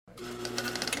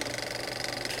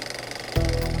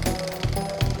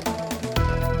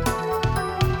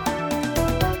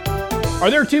Are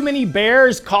there too many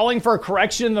bears calling for a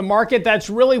correction in the market? That's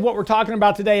really what we're talking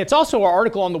about today. It's also our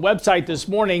article on the website this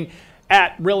morning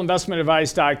at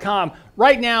realinvestmentadvice.com.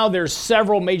 Right now, there's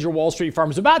several major Wall Street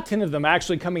firms, about 10 of them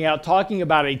actually coming out talking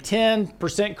about a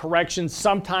 10% correction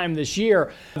sometime this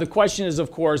year. The question is,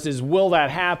 of course, will that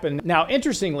happen? Now,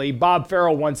 interestingly, Bob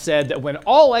Farrell once said that when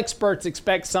all experts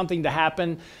expect something to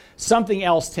happen, something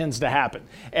else tends to happen.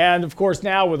 And of course,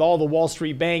 now with all the Wall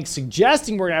Street banks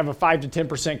suggesting we're going to have a 5 to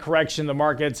 10% correction in the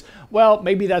markets, well,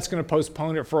 maybe that's going to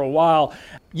postpone it for a while.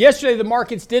 Yesterday, the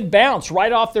markets did bounce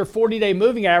right off their 40-day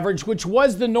moving average, which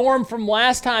was the norm from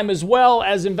last time, as well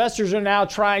as investors are now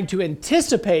trying to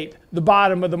anticipate the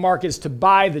bottom of the markets to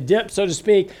buy the dip, so to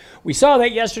speak. We saw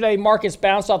that yesterday. Markets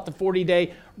bounced off the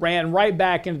 40-day, ran right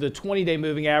back into the 20-day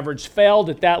moving average, failed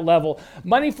at that level.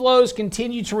 Money flows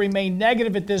continue to remain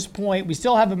negative at this point. We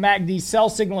still have a MACD sell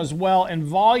signal as well, and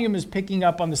volume is picking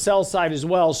up on the sell side as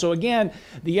well. So again,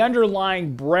 the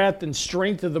underlying breadth and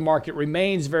strength of the market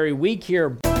remains very weak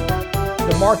here.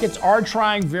 The markets are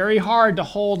trying very hard to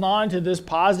hold on to this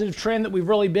positive trend that we've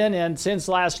really been in since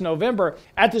last November.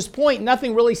 At this point,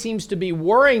 nothing really seems to be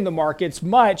worrying the markets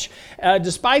much,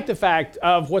 despite the fact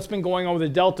of what's been going on with the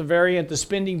Delta variant, the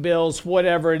spending bills,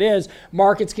 whatever it is.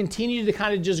 Markets continue to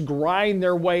kind of just grind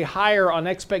their way higher on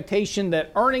expectation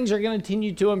that earnings are going to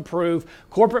continue to improve.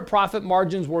 Corporate profit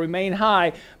margins will remain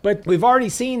high, but we've already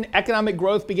seen economic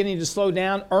growth beginning to slow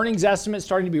down. Earnings estimates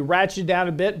starting to be ratcheted down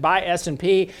a bit by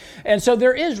S&P. And so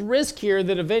there is risk here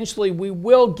that eventually we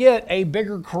will get a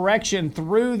bigger correction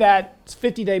through that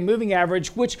 50-day moving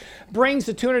average, which brings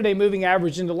the 200-day moving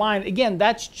average into line. Again,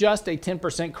 that's just a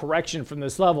 10% correction from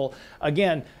this level.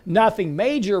 Again, nothing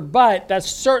major, but that's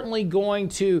certainly going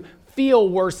to feel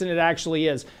worse than it actually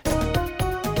is.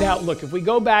 Now, look, if we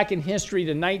go back in history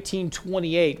to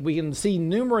 1928, we can see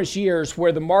numerous years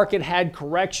where the market had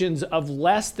corrections of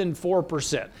less than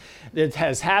 4%. It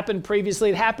has happened previously.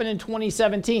 It happened in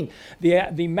 2017.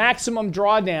 The maximum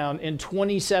drawdown in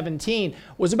 2017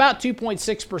 was about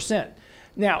 2.6%.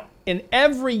 Now, in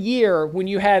every year when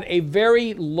you had a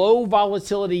very low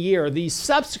volatility year, the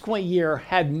subsequent year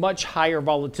had much higher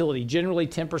volatility, generally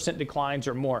 10% declines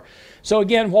or more. So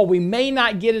again, while we may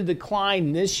not get a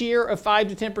decline this year of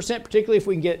 5 to 10%, particularly if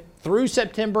we can get through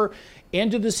September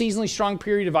into the seasonally strong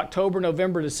period of October,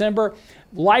 November, December,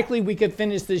 likely we could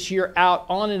finish this year out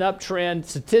on an uptrend.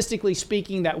 Statistically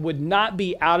speaking, that would not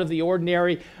be out of the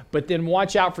ordinary, but then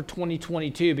watch out for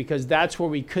 2022 because that's where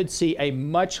we could see a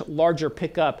much larger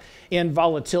pickup in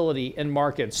volatility in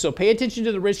markets. So pay attention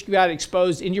to the risk you got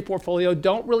exposed in your portfolio.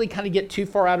 Don't really kind of get too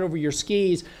far out over your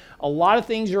skis. A lot of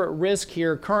things are at risk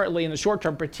here currently in the short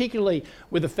term, particularly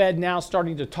with the Fed now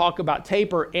starting to talk about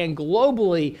taper. And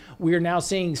globally, we are now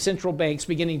seeing central banks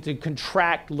beginning to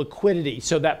contract liquidity.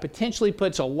 So that potentially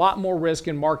puts a lot more risk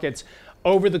in markets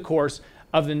over the course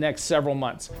of the next several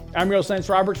months. I'm Real Lance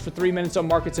Roberts for 3 Minutes on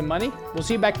Markets and Money. We'll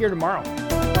see you back here tomorrow.